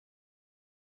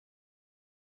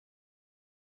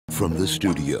From the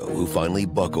studio, who finally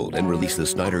buckled and released the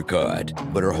Snyder Cut,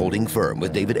 but are holding firm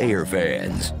with David Ayer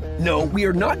fans. No, we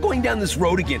are not going down this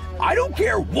road again. I don't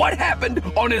care what happened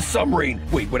on his submarine.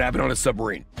 Wait, what happened on his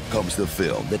submarine? Comes the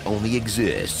film that only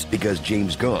exists because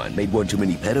James Gunn made one too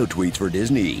many pedo tweets for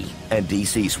Disney. And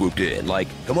DC swooped in like,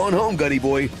 come on home, Gunny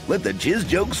boy, let the jizz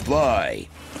jokes fly.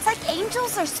 It's like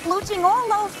angels are splooching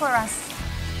all over us.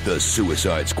 The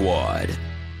Suicide Squad.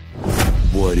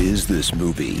 What is this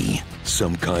movie?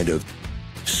 Some kind of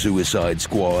Suicide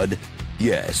Squad?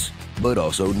 Yes, but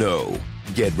also no.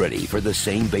 Get ready for the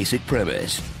same basic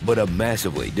premise, but a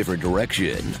massively different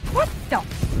direction. What the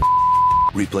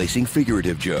Replacing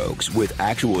figurative jokes with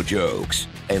actual jokes,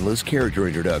 endless character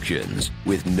introductions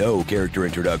with no character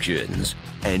introductions,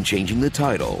 and changing the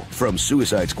title from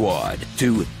Suicide Squad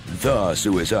to The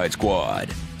Suicide Squad.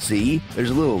 See,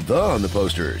 there's a little "the" on the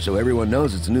poster, so everyone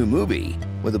knows it's a new movie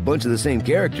with a bunch of the same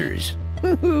characters.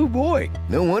 Oh boy,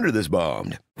 no wonder this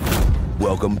bombed.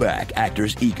 Welcome back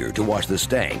actors eager to wash the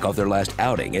stank off their last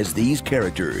outing as these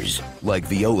characters, like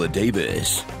Viola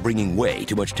Davis, bringing way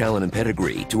too much talent and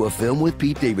pedigree to a film with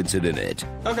Pete Davidson in it.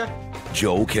 Okay.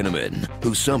 Joel Kinnaman,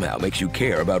 who somehow makes you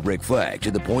care about Rick Flag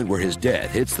to the point where his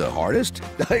death hits the hardest.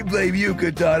 I blame you,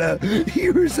 Katana.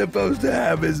 You were supposed to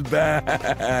have his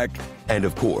back. And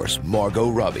of course, Margot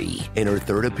Robbie in her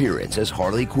third appearance as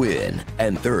Harley Quinn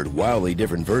and third wildly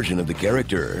different version of the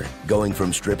character, going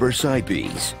from stripper side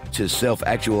piece to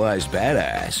self-actualized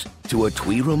badass to a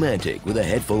twee romantic with a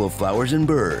head full of flowers and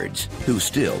birds, who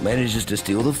still manages to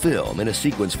steal the film in a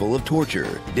sequence full of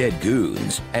torture, dead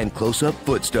goons, and close-up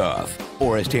foot stuff.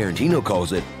 Or as Tarantino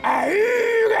calls it,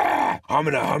 Homina,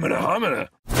 homina, homina.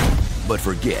 But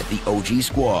forget the OG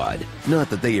squad, not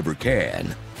that they ever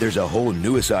can. There's a whole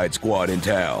Suicide Squad in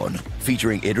town,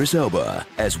 featuring Idris Elba,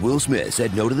 as Will Smith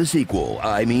said no to the sequel,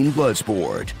 I mean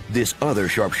Bloodsport. This other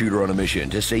sharpshooter on a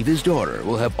mission to save his daughter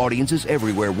will have audiences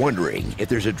everywhere wondering if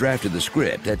there's a draft of the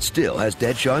script that still has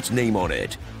Deadshot's name on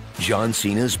it. John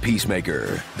Cena's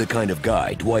Peacemaker, the kind of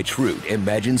guy Dwight Schrute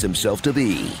imagines himself to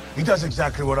be. He does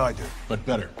exactly what I do, But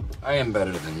better. I am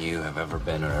better than you have ever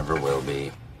been or ever will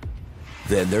be.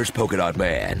 Then there's Polka Dot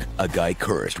Man, a guy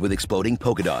cursed with exploding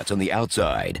polka dots on the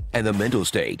outside and the mental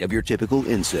state of your typical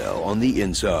incel on the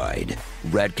inside.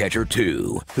 Ratcatcher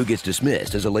 2, who gets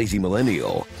dismissed as a lazy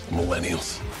millennial.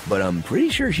 Millennials. But I'm pretty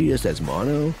sure she just has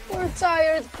mono. We're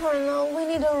tired, Colonel. We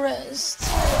need a rest.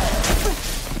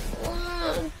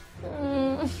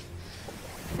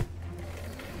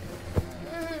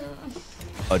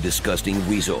 A disgusting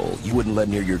weasel you wouldn't let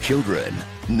near your children.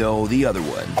 No, the other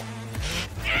one.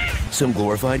 Some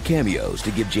glorified cameos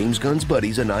to give James Gunn's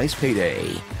buddies a nice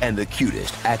payday. And the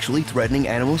cutest, actually threatening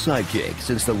animal sidekick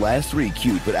since the last three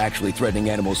cute but actually threatening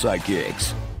animal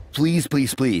sidekicks. Please,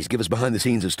 please, please give us behind the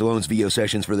scenes of Stallone's VO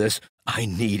sessions for this. I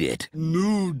need it.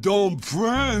 New dumb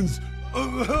friends.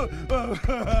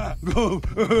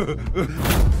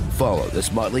 Follow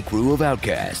this motley crew of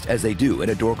outcasts as they do an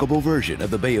adorable version of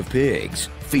the Bay of Pigs,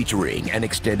 featuring an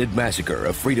extended massacre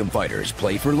of freedom fighters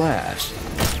play for laughs.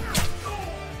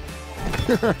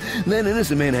 That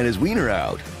innocent man had his wiener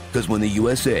out. Because when the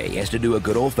USA has to do a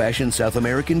good old-fashioned South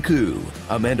American coup,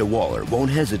 Amanda Waller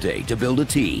won't hesitate to build a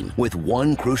team with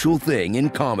one crucial thing in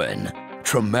common.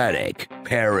 Traumatic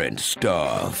parent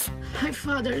stuff. My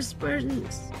father's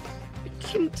burdens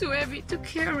became too heavy to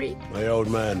carry. My old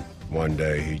man, one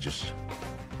day he just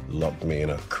locked me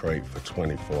in a crate for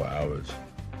 24 hours.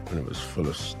 And it was full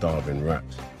of starving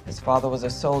rats. His father was a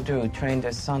soldier who trained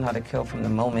his son how to kill from the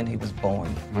moment he was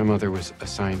born. My mother was a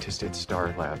scientist at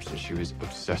Star Labs, and she was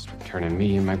obsessed with turning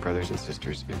me and my brothers and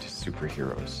sisters into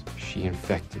superheroes. She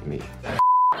infected me.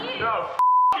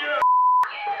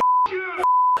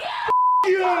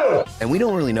 And we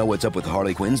don't really know what's up with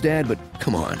Harley Quinn's dad, but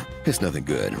come on, it's nothing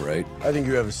good, right? I think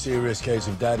you have a serious case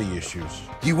of daddy issues.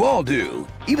 You all do.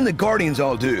 Even the Guardians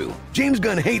all do. James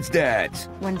Gunn hates dads.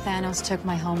 When Thanos took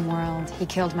my home world, he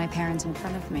killed my parents in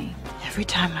front of me. Every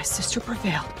time my sister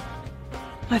prevailed,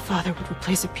 my father would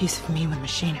replace a piece of me with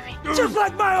machinery. Just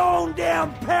like my own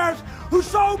damn parents who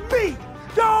sold me,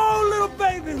 the old little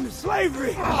baby, into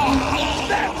slavery.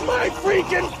 That's my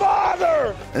freaking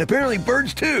father! And apparently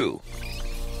birds too.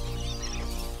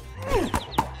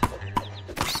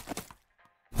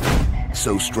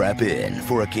 So strap in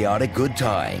for a chaotic good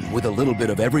time with a little bit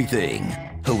of everything.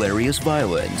 Hilarious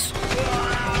violence.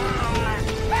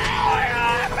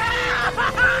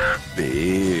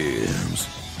 Bims.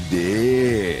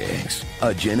 Dicks.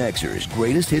 A Gen Xer's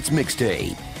greatest hits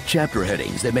mixtape. Chapter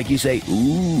headings that make you say,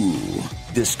 ooh.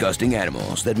 Disgusting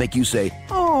animals that make you say,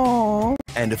 aww.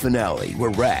 And a finale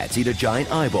where rats eat a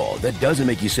giant eyeball that doesn't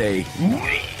make you say,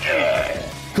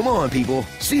 Come on, people,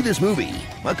 see this movie.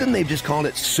 Why couldn't they have just called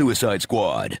it Suicide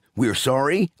Squad? We're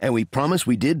sorry, and we promise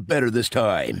we did better this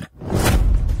time.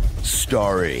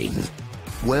 Starring...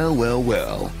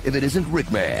 Well, if it isn't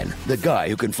Rickman, the guy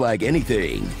who can flag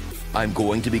anything. I'm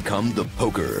going to become the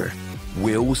poker.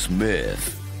 Will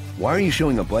Smith. Why are you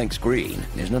showing a blank screen?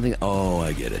 There's nothing... Oh,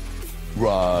 I get it.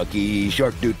 Rocky,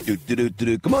 Shark, do.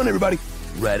 Come on, everybody.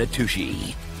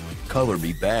 Ratatouille. Color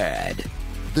Me Bad.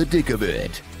 The Dick of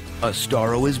It. A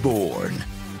Starro Is Born.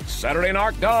 Saturday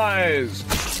Night Dies.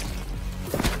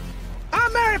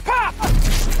 I'm Mary Pop!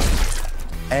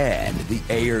 And The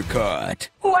Ayer Cut.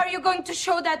 Who are you going to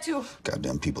show that to?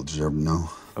 Goddamn people deserve to know.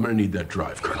 I'm gonna need that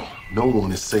drive, Colonel. No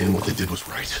one is saying what they did was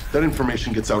right. That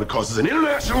information gets out, it causes an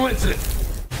international incident.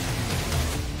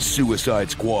 Suicide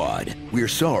Squad. We're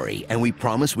sorry, and we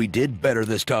promise we did better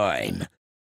this time.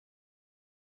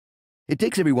 It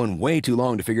takes everyone way too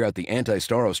long to figure out the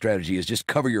anti-Starro strategy is just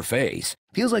cover your face.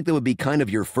 Feels like that would be kind of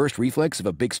your first reflex if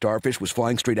a big starfish was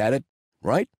flying straight at it,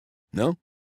 right? No?